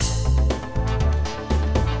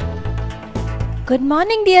Good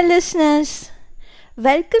morning, dear listeners.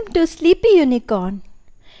 Welcome to Sleepy Unicorn.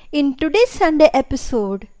 In today's Sunday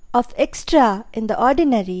episode of Extra in the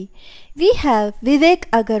Ordinary, we have Vivek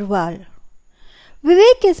Agarwal.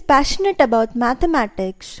 Vivek is passionate about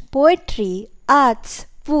mathematics, poetry, arts,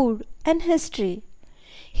 food, and history.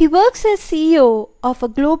 He works as CEO of a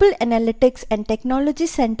global analytics and technology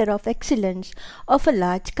center of excellence of a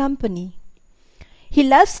large company. He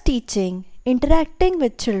loves teaching, interacting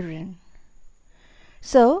with children.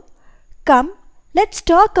 So, come, let's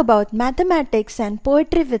talk about mathematics and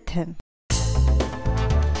poetry with him.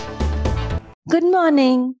 Good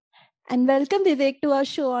morning and welcome Vivek to our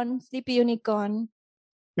show on Sleepy Unicorn.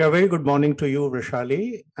 Yeah, very good morning to you,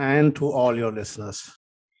 Vishali, and to all your listeners.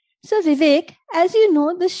 So, Vivek, as you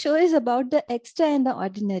know, this show is about the extra and the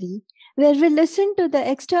ordinary, where we listen to the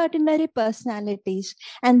extraordinary personalities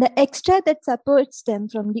and the extra that supports them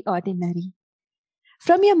from the ordinary.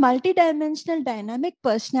 From your multidimensional dynamic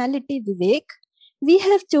personality, Vivek, we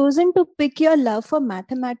have chosen to pick your love for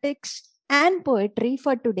mathematics and poetry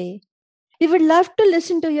for today. We would love to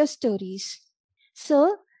listen to your stories.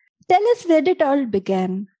 So, tell us where it all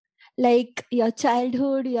began. Like your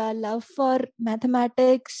childhood, your love for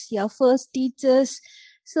mathematics, your first teachers.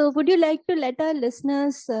 So, would you like to let our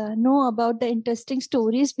listeners know about the interesting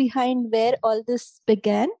stories behind where all this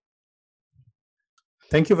began?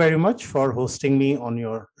 Thank you very much for hosting me on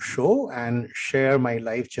your show and share my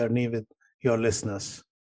life journey with your listeners.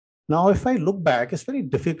 Now, if I look back, it's very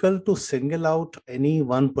difficult to single out any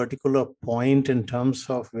one particular point in terms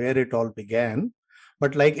of where it all began.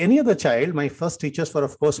 But like any other child, my first teachers were,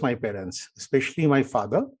 of course, my parents, especially my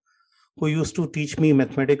father, who used to teach me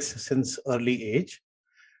mathematics since early age.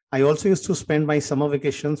 I also used to spend my summer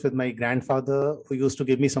vacations with my grandfather, who used to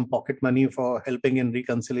give me some pocket money for helping in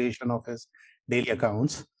reconciliation of his daily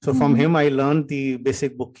accounts. So from him, I learned the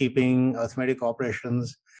basic bookkeeping, arithmetic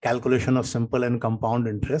operations, calculation of simple and compound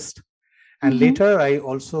interest. And later, I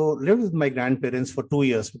also lived with my grandparents for 2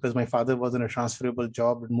 years because my father was in a transferable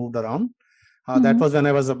job and moved around. That was when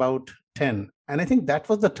I was about 10. And I think that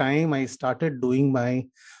was the time I started doing my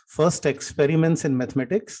first experiments in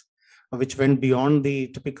mathematics, which went beyond the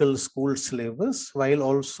typical school syllabus, while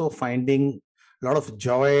also finding a lot of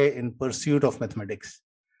joy in pursuit of mathematics.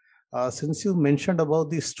 Since you mentioned about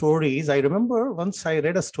these stories, I remember once I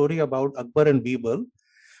read a story about Akbar and Birbal,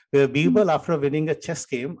 where Birbal, after winning a chess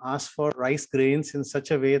game, asked for rice grains in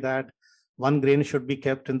such a way that one grain should be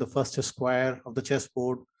kept in the first square of the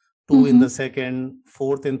chessboard, two in the second,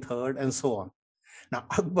 fourth in third, and so on. Now,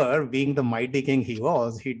 Akbar, being the mighty king he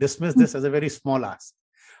was, he dismissed this as a very small ask.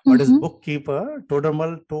 But his bookkeeper,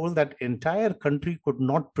 Todermal, told that entire country could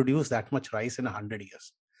not produce that much rice in 100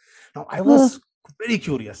 years. Now, I was very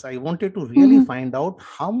curious. I wanted to really find out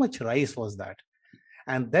how much rice was that.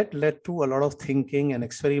 And that led to a lot of thinking and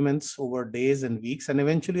experiments over days and weeks. And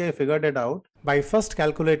eventually I figured it out by first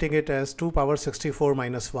calculating it as 2 power 64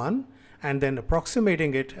 minus 1 and then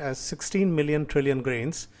approximating it as 16 million trillion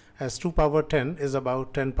grains, as 2 power 10 is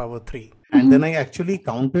about 10 power 3. And then I actually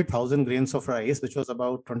counted 1,000 grains of rice, which was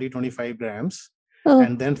about 20-25 grams,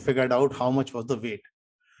 and then figured out how much was the weight.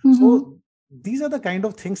 So these are the kind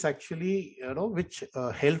of things actually, which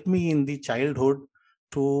helped me in the childhood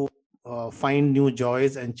to find new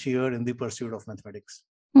joys and cheer in the pursuit of mathematics.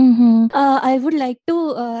 I would like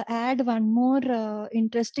to add one more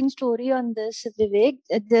interesting story on this, Vivek.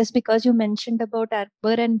 Just because you mentioned about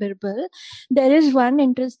Akbar and Birbal, there is one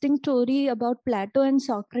interesting story about Plato and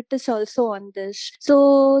Socrates also on this.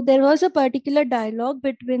 So there was a particular dialogue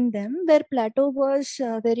between them where Plato was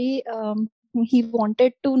very he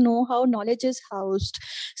wanted to know how knowledge is housed.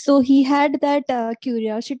 So he had that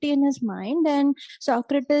curiosity in his mind, and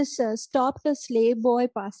Socrates stopped a slave boy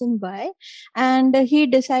passing by, and he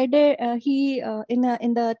decided in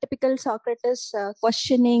the typical Socrates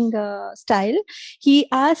questioning style, he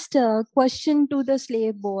asked a question to the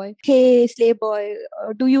slave boy. Hey, slave boy,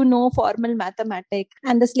 do you know formal mathematics?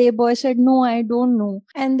 And the slave boy said, no, I don't know.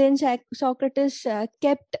 And then Socrates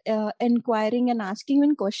kept inquiring and asking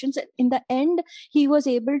him questions. In the end, he was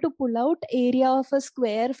able to pull out area of a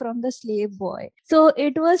square from the slave boy. So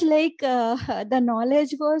it was like the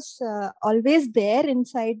knowledge was always there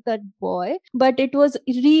inside that boy, but it was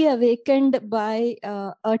reawakened by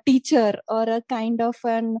a teacher or a kind of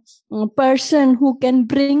an person who can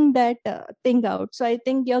bring that thing out. So I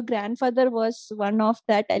think your grandfather was one of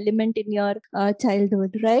that element in your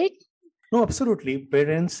childhood, right? No, absolutely.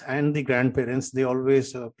 Parents and the grandparents, they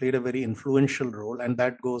always played a very influential role, and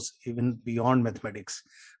that goes even beyond mathematics.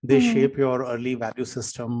 They Mm-hmm. shape your early value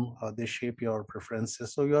system, they shape your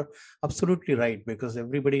preferences. So you're absolutely right, because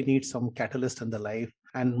everybody needs some catalyst in the life.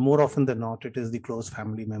 And more often than not, it is the close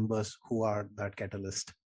family members who are that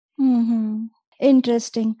catalyst. Mm-hmm.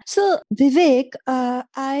 Interesting. So, Vivek,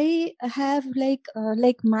 I have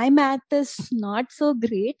like my math is not so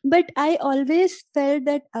great, but I always felt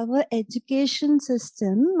that our education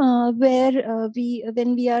system, where we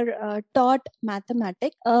when we are taught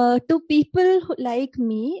mathematics to people like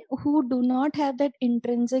me who do not have that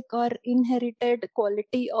intrinsic or inherited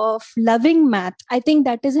quality of loving math, I think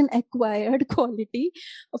that is an acquired quality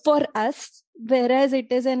for us, whereas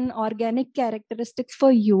it is an organic characteristic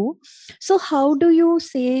for you. So, how do you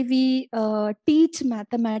say we teach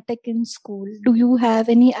mathematics in school? Do you have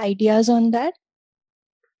any ideas on that?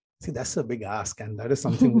 See, that's a big ask, and that is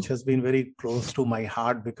something which has been very close to my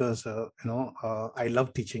heart because I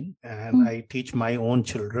love teaching, and I teach my own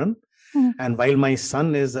children. And while my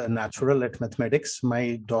son is a natural at mathematics,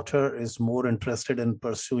 my daughter is more interested in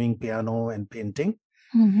pursuing piano and painting.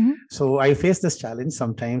 Mm-hmm. So I face this challenge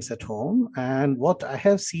sometimes at home, and what I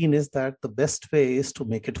have seen is that the best way is to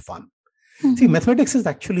make it fun. See, Mm-hmm. mathematics is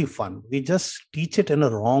actually fun. We just teach it in a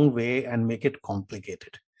wrong way and make it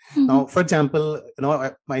complicated. Mm-hmm. Now, for example,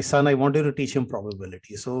 my son, I wanted to teach him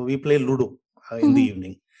probability. So we play Ludo in the Mm-hmm.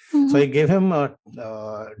 evening. So Mm-hmm. I gave him a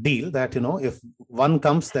deal that, if one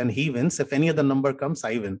comes, then he wins. If any other number comes,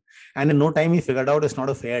 I win. And in no time, he figured out it's not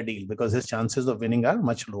a fair deal because his chances of winning are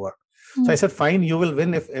much lower. So I said, fine, you will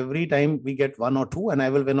win if every time we get one or two, and I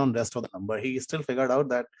will win on rest of the number. He still figured out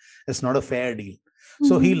that it's not a fair deal.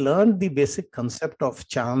 So he Mm-hmm. learned the basic concept of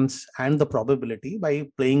chance and the probability by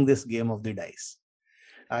playing this game of the dice.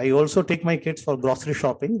 I also take my kids for grocery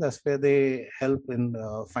shopping. That's where they help in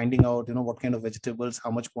finding out, what kind of vegetables,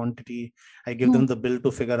 how much quantity. I give them the bill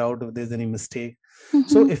to figure out if there's any mistake.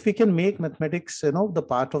 So Mm-hmm. if we can make mathematics, the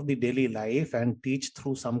part of the daily life and teach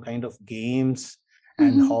through some kind of games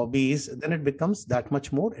and Mm-hmm. hobbies, then it becomes that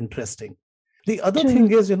much more interesting. The other True.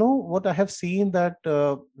 thing is, what I have seen that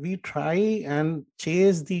we try and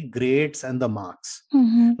chase the grades and the marks.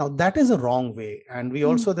 Mm-hmm. Now, that is a wrong way. And we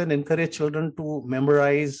also then encourage children to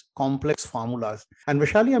memorize complex formulas. And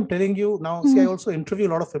Vishali, I'm telling you now, see, I Mm-hmm. also interview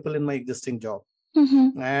a lot of people in my existing job.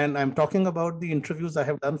 Mm-hmm. And I'm talking about the interviews I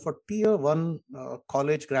have done for tier one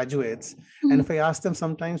college graduates. And Mm-hmm. if I ask them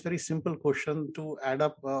sometimes very simple question to add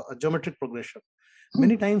up a geometric progression,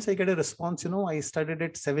 many times I get a response, I studied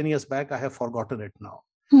it 7 years back, I have forgotten it now.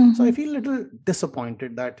 So I Mm-hmm. feel a little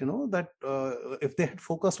disappointed that, if they had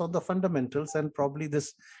focused on the fundamentals, then probably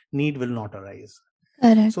this need will not arise.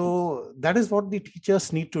 Correct. So that is what the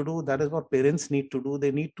teachers need to do. That is what parents need to do.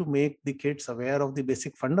 They need to make the kids aware of the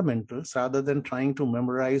basic fundamentals rather than trying to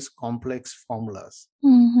memorize complex formulas.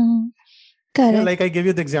 Mm-hmm. Yeah, Correct. like I gave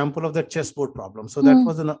you the example of the chessboard problem. So that Mm-hmm.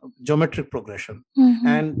 was a geometric progression.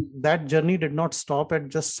 And Mm-hmm. that journey did not stop at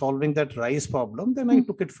just solving that rise problem. Then I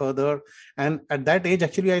took it further. And at that age,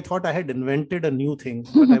 actually, I thought I had invented a new thing,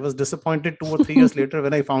 but I was disappointed 2 or 3 years later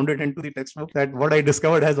when I found it into the textbook that what I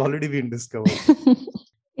discovered has already been discovered.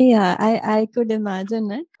 Yeah, I could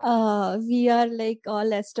imagine it. We are like all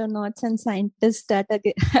astronauts and scientists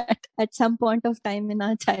at some point of time in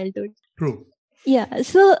our childhood. True. Yeah,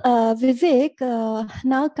 so Vivek,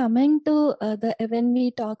 now coming to when we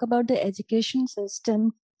talk about the education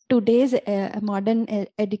system, today's modern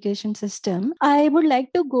education system, I would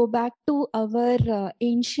like to go back to our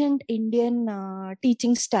ancient Indian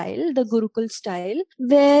teaching style, the Gurukul style,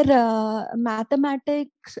 where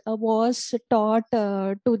mathematics was taught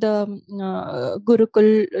to the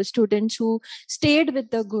Gurukul students who stayed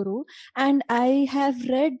with the Guru. And I have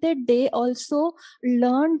read that they also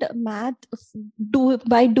learned math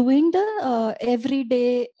by doing the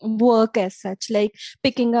everyday work as such, like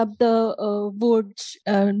picking up the woods,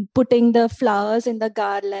 putting the flowers in the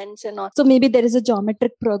garlands and all. So maybe there is a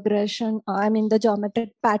geometric progression, I mean the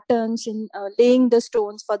geometric patterns in laying the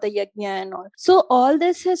stones for the yajna and all. So all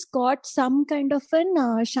this has got some kind of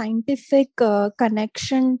an scientific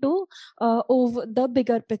connection to over the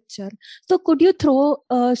bigger picture. So could you throw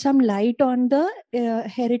some light on the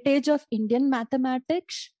heritage of Indian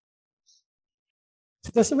mathematics?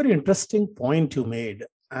 So that's a very interesting point you made.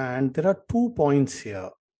 And there are 2 points here.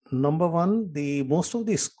 Number one, the most of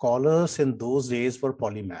the scholars in those days were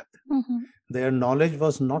polymath. Mm-hmm. Their knowledge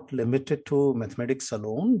was not limited to mathematics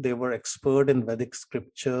alone. They were expert in Vedic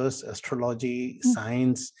scriptures, astrology,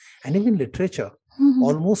 science, and even literature. Mm-hmm.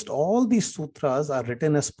 Almost all these sutras are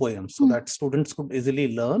written as poems so that students could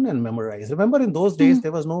easily learn and memorize. Remember, in those days,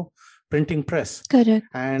 there was no printing press. Correct.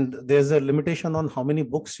 And there's a limitation on how many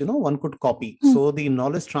books, one could copy. So the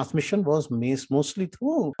knowledge transmission was mostly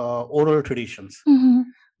through oral traditions.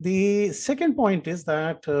 The second point is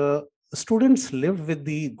that students lived with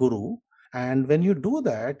the guru. And when you do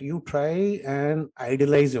that, you try and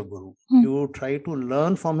idealize your guru. You try to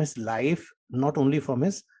learn from his life, not only from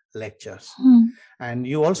his lectures. And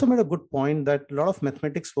you also made a good point that a lot of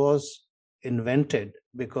mathematics was invented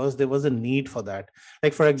because there was a need for that.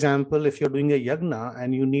 Like, for example, if you're doing a yagna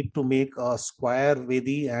and you need to make a square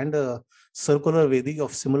Vedi and a circular Vedi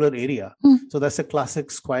of similar area. So that's a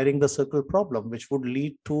classic squaring the circle problem, which would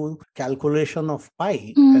lead to calculation of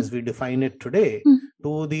pi as we define it today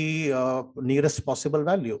to the nearest possible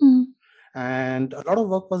value. And a lot of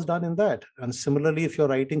work was done in that. And similarly, if you're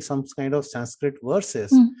writing some kind of Sanskrit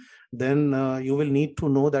verses, then you will need to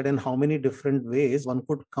know that in how many different ways one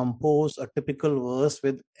could compose a typical verse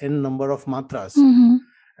with n number of matras.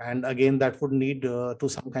 And again, that would need to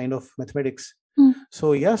some kind of mathematics.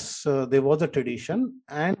 So yes, there was a tradition.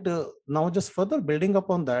 And now just further building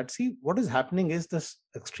upon that, see, what is happening is this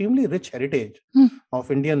extremely rich heritage of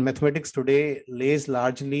Indian mathematics today lays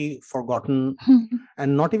largely forgotten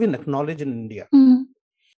and not even acknowledged in India.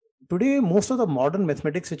 Today, most of the modern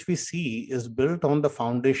mathematics which we see is built on the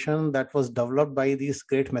foundation that was developed by these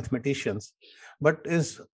great mathematicians, but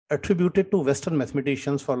is attributed to Western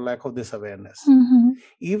mathematicians for lack of this awareness.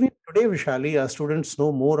 Even today, Vishali, our students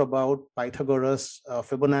know more about Pythagoras,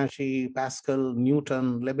 Fibonacci, Pascal,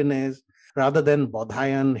 Newton, Leibniz, rather than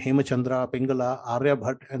Bodhayan, Hemachandra, Pingala,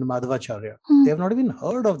 Aryabhat, and Madhvacharya. They have not even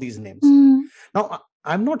heard of these names. Now,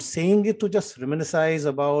 I'm not saying it to just reminisce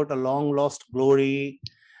about a long lost glory,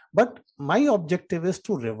 but my objective is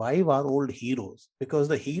to revive our old heroes, because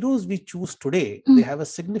the heroes we choose today, they have a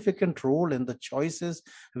significant role in the choices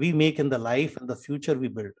we make in the life and the future we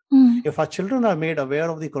build. If our children are made aware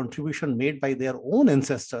of the contribution made by their own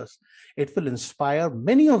ancestors, it will inspire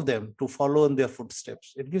many of them to follow in their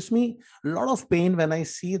footsteps. It gives me a lot of pain when I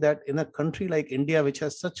see that in a country like India, which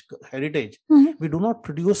has such heritage, we do not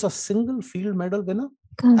produce a single field medal winner.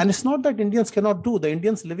 And it's not that Indians cannot do. The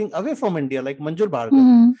Indians living away from India, like Manjul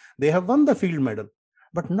Bhargava, they have won the field medal,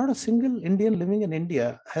 but not a single Indian living in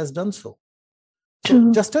India has done so.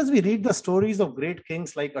 So just as we read the stories of great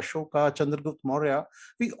kings like Ashoka, Chandragupta Maurya,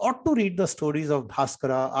 we ought to read the stories of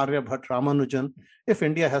Bhaskara, Aryabhat, Ramanujan, if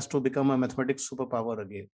India has to become a mathematics superpower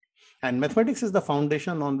again. And mathematics is the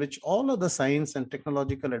foundation on which all other science and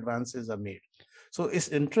technological advances are made. So it's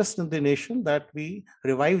interest in the nation that we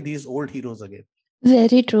revive these old heroes again.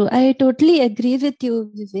 Very true. I totally agree with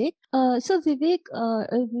you, Vivek. So, Vivek,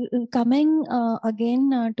 coming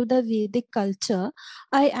again to the Vedic culture,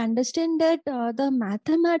 I understand that the math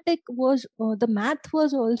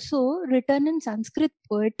was also written in Sanskrit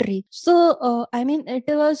poetry. So, I mean, it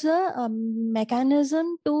was a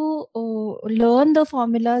mechanism to learn the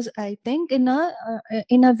formulas, I think, in a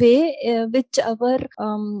way which our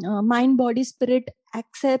mind, body, spirit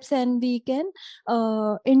accepts, and we can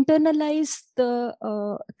internalize the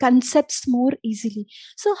concepts more easily.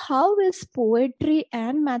 So how is poetry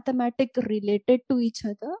and mathematics related to each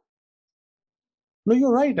other? No,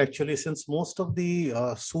 you're right, actually, since most of the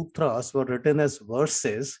sutras were written as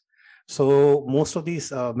verses. So most of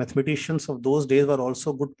these mathematicians of those days were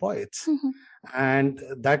also good poets. And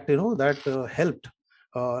that, helped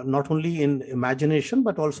not only in imagination,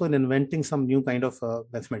 but also in inventing some new kind of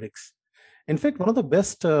mathematics. In fact, one of the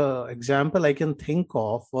best example I can think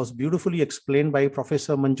of was beautifully explained by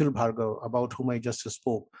Professor Manjul Bhargava, about whom I just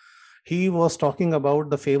spoke. He was talking about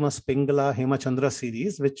the famous Pingala Hemachandra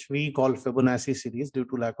series, which we call Fibonacci series due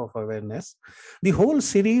to lack of awareness. The whole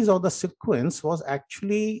series or the sequence was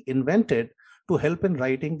actually invented to help in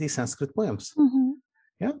writing the Sanskrit poems.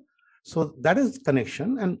 Yeah. So that is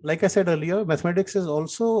connection. And like I said earlier, mathematics is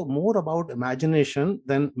also more about imagination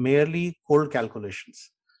than merely cold calculations.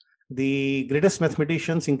 The greatest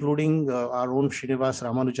mathematicians, including our own Srinivas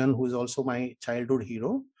Ramanujan, who is also my childhood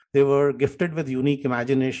hero, they were gifted with unique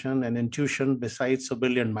imagination and intuition besides a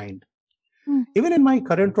brilliant mind. Even in my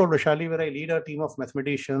current role, Rashali, where I lead a team of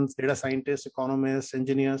mathematicians, data scientists, economists,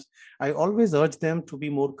 engineers, I always urge them to be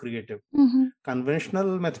more creative.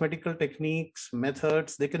 Conventional mathematical techniques,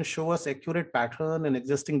 methods, they can show us accurate pattern and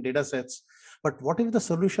existing data sets. But what if the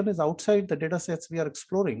solution is outside the data sets we are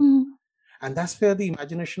exploring? And that's where the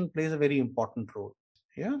imagination plays a very important role.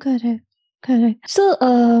 Yeah. Correct. Correct. So,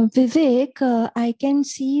 Vivek, I can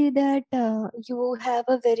see that you have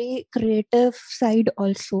a very creative side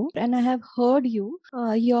also, and I have heard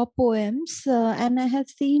your poems, and I have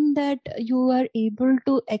seen that you are able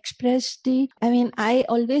to express I mean, I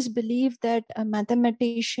always believe that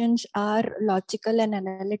mathematicians are logical and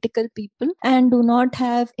analytical people and do not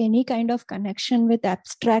have any kind of connection with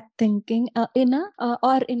abstract thinking in a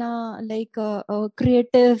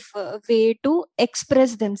creative way to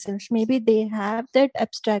express themselves. Maybe they have that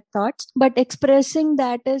abstract thoughts, but expressing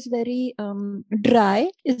that is very dry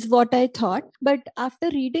is what I thought. But after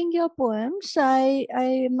reading your poems, I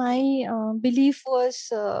my belief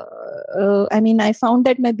was I mean, I found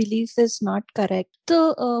that my belief is not correct.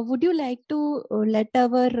 So would you like to let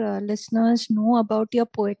our listeners know about your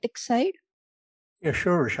poetic side? Yeah,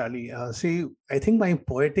 sure, Shali. See, I think my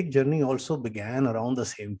poetic journey also began around the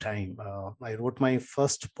same time. I wrote my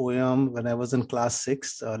first poem when I was in class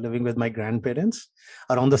six, living with my grandparents,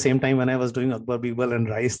 around the same time when I was doing Akbar Birbal and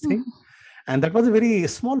Rice thing. And that was a very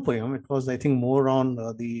small poem. It was, I think, more on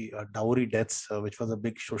the dowry deaths, which was a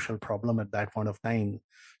big social problem at that point of time.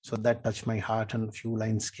 So that touched my heart, and a few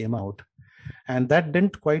lines came out. And that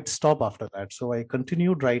didn't quite stop after that. So I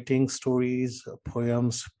continued writing stories,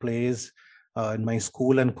 poems, plays in my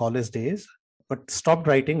school and college days, but stopped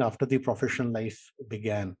writing after the professional life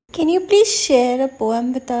began. Can you please share a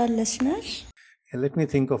poem with our listeners? Yeah, let me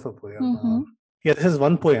think of a poem. Mm-hmm. Yeah, this is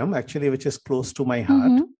one poem actually which is close to my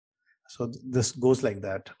heart. Mm-hmm. So this goes like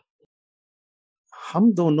that.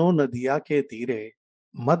 हम दोनों नदिया के तीरे,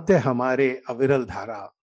 मध्य हमारे अविरल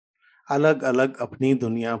धारा, अलग अलग अपनी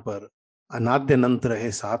दुनिया पर, अनाद्यनंत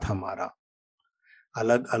रहे साथ हमारा।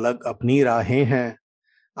 अलग अलग अपनी राहें हैं,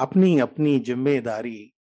 अपनी अपनी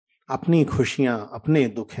जिम्मेदारी, अपनी खुशियां अपने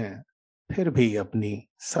दुख हैं, फिर भी अपनी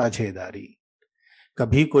साझेदारी।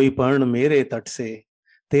 कभी कोई पर्ण मेरे तट से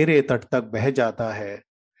तेरे तट तक बह जाता है,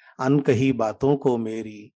 अनकही बातों को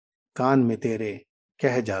मेरी कान में तेरे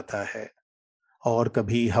कह जाता है। और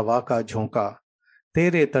कभी हवा का झोंका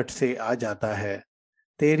तेरे तट से आ जाता है,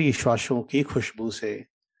 तेरी श्वासों की खुशबू से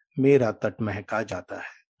मेरा तट महका जाता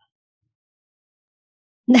है।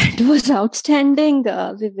 That was outstanding,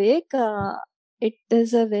 Vivek. It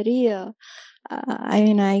is a very, I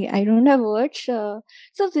mean, I don't have words. So,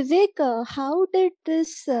 Vivek, how did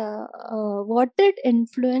what did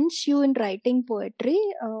influence you in writing poetry?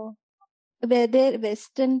 Were there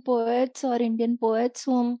Western poets or Indian poets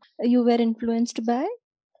whom you were influenced by?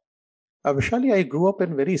 Vishali, I grew up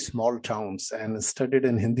in very small towns and studied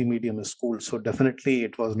in Hindi medium school. So definitely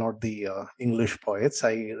it was not the English poets.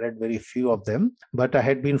 I read very few of them, but I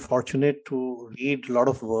had been fortunate to read a lot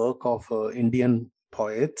of work of Indian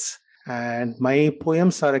poets. And my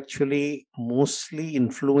poems are actually mostly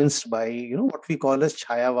influenced by, what we call as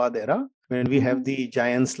Chayavad era, when we have the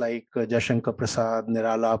giants like Jashankar Prasad,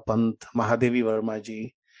 Nirala Pant, Mahadevi Verma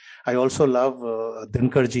ji. I also love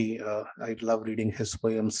Dinkarji. I love reading his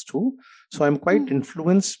poems too. So I'm quite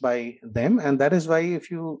influenced by them. And that is why,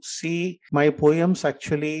 if you see my poems,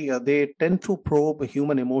 actually, they tend to probe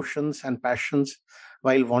human emotions and passions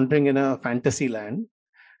while wandering in a fantasy land.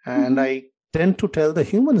 And I tend to tell the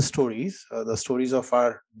human stories, the stories of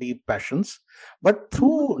our deep passions, but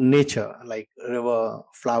through nature, like river,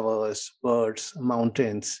 flowers, birds,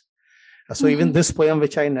 mountains. So even this poem,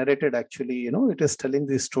 which I narrated, actually, it is telling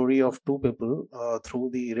the story of two people through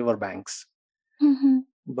the river banks.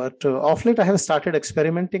 But off late, I have started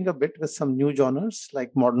experimenting a bit with some new genres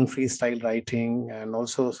like modern freestyle writing and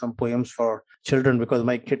also some poems for children because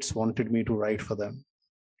my kids wanted me to write for them.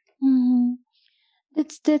 Mhm.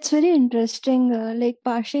 That's very interesting. Like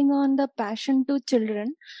passing on the passion to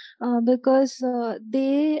children, because no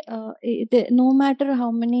matter how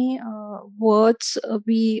many words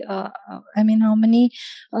I mean, how many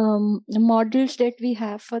models that we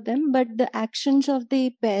have for them, but the actions of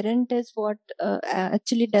the parent is what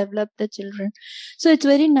actually develop the children. So it's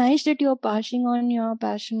very nice that you're passing on your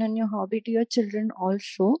passion and your hobby to your children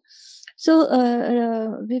also. So,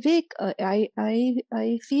 Vivek, I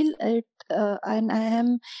feel it, and I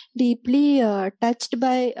am deeply touched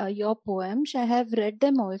by your poems. I have read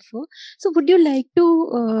them also. So, would you like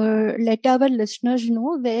to let our listeners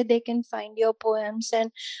know where they can find your poems?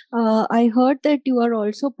 And I heard that you are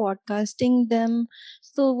also podcasting them.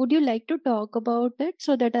 So, would you like to talk about it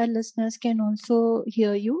so that our listeners can also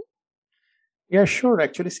hear you? Yeah, sure.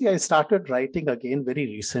 Actually, see, I started writing again very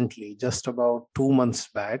recently, just about 2 months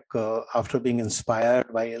back, after being inspired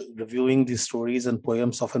while reviewing the stories and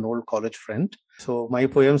poems of an old college friend. So, my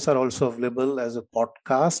poems are also available as a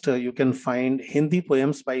podcast. You can find Hindi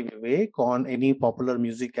poems by Vivek on any popular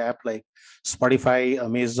music app like Spotify,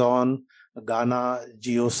 Amazon, Ghana,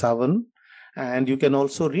 Geo 7. And you can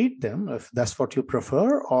also read them, if that's what you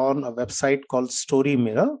prefer, on a website called Story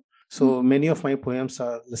Mirror. So many of my poems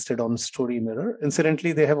are listed on Story Mirror.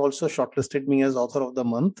 Incidentally, they have also shortlisted me as author of the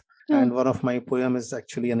month. And one of my poem is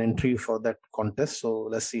actually an entry for that contest. So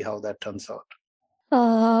let's see how that turns out.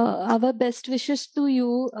 Our best wishes to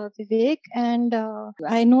you, Vivek, and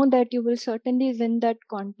I know that you will certainly win that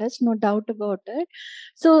contest, no doubt about it.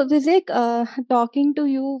 So, Vivek, talking to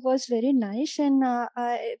you was very nice, and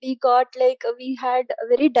we had a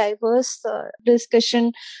very diverse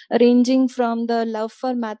discussion, ranging from the love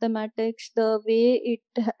for mathematics, the way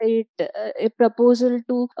a proposal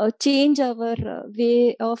to change our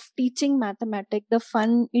way of teaching mathematics, the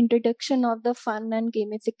fun introduction of the fun and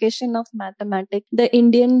gamification of mathematics, the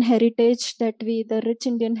Indian heritage the rich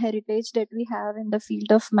Indian heritage that we have in the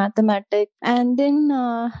field of mathematics, and then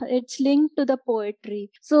it's linked to the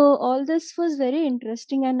poetry. So all this was very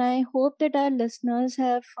interesting, and I hope that our listeners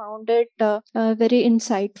have found it very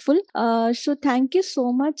insightful. So thank you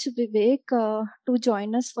so much, Vivek, to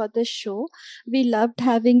join us for this show. We loved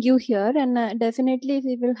having you here, and definitely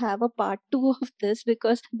we will have a part 2 of this,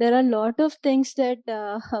 because there are a lot of things that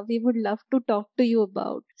we would love to talk to you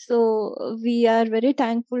about. So we are very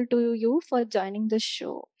thankful to you for joining the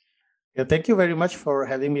show. Yeah, thank you very much for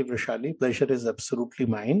having me, Vrishali. Pleasure is absolutely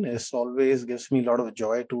mine. It always gives me a lot of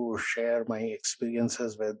joy to share my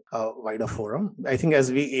experiences with a wider forum. I think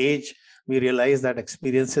as we age, we realize that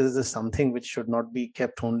experiences is something which should not be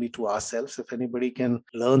kept only to ourselves. If anybody can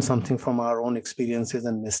learn something from our own experiences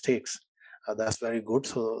and mistakes, that's very good.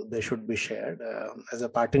 So they should be shared. As a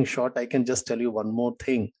parting shot, I can just tell you one more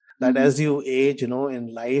thing, that as you age,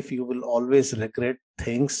 in life, you will always regret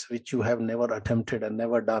things which you have never attempted and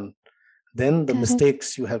never done than the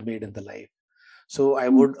mistakes you have made in the life. So I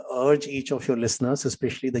would urge each of your listeners,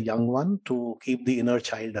 especially the young one, to keep the inner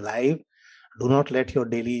child alive. Do not let your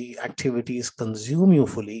daily activities consume you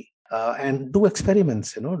fully, and do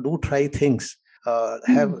experiments, do try things.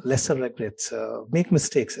 Have lesser regrets, make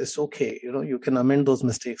mistakes. It's okay. You can amend those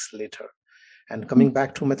mistakes later. And coming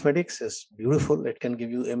back to mathematics is beautiful. It can give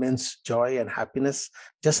you immense joy and happiness,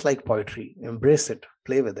 just like poetry. Embrace it,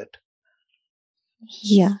 play with it.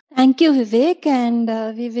 Yeah. Thank you, Vivek, and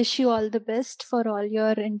we wish you all the best for all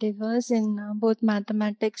your endeavors in both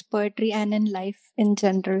mathematics, poetry, and in life in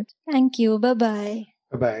general. Thank you. Bye bye.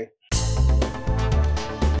 Bye bye.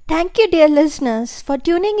 Thank you, dear listeners, for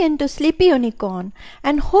tuning in to Sleepy Unicorn,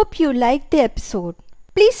 and hope you liked the episode.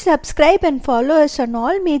 Please subscribe and follow us on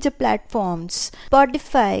all major platforms: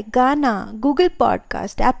 Spotify, Ghana, Google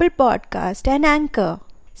Podcast, Apple Podcast, and Anchor.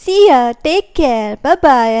 See ya, take care, bye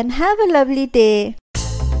bye, and have a lovely day.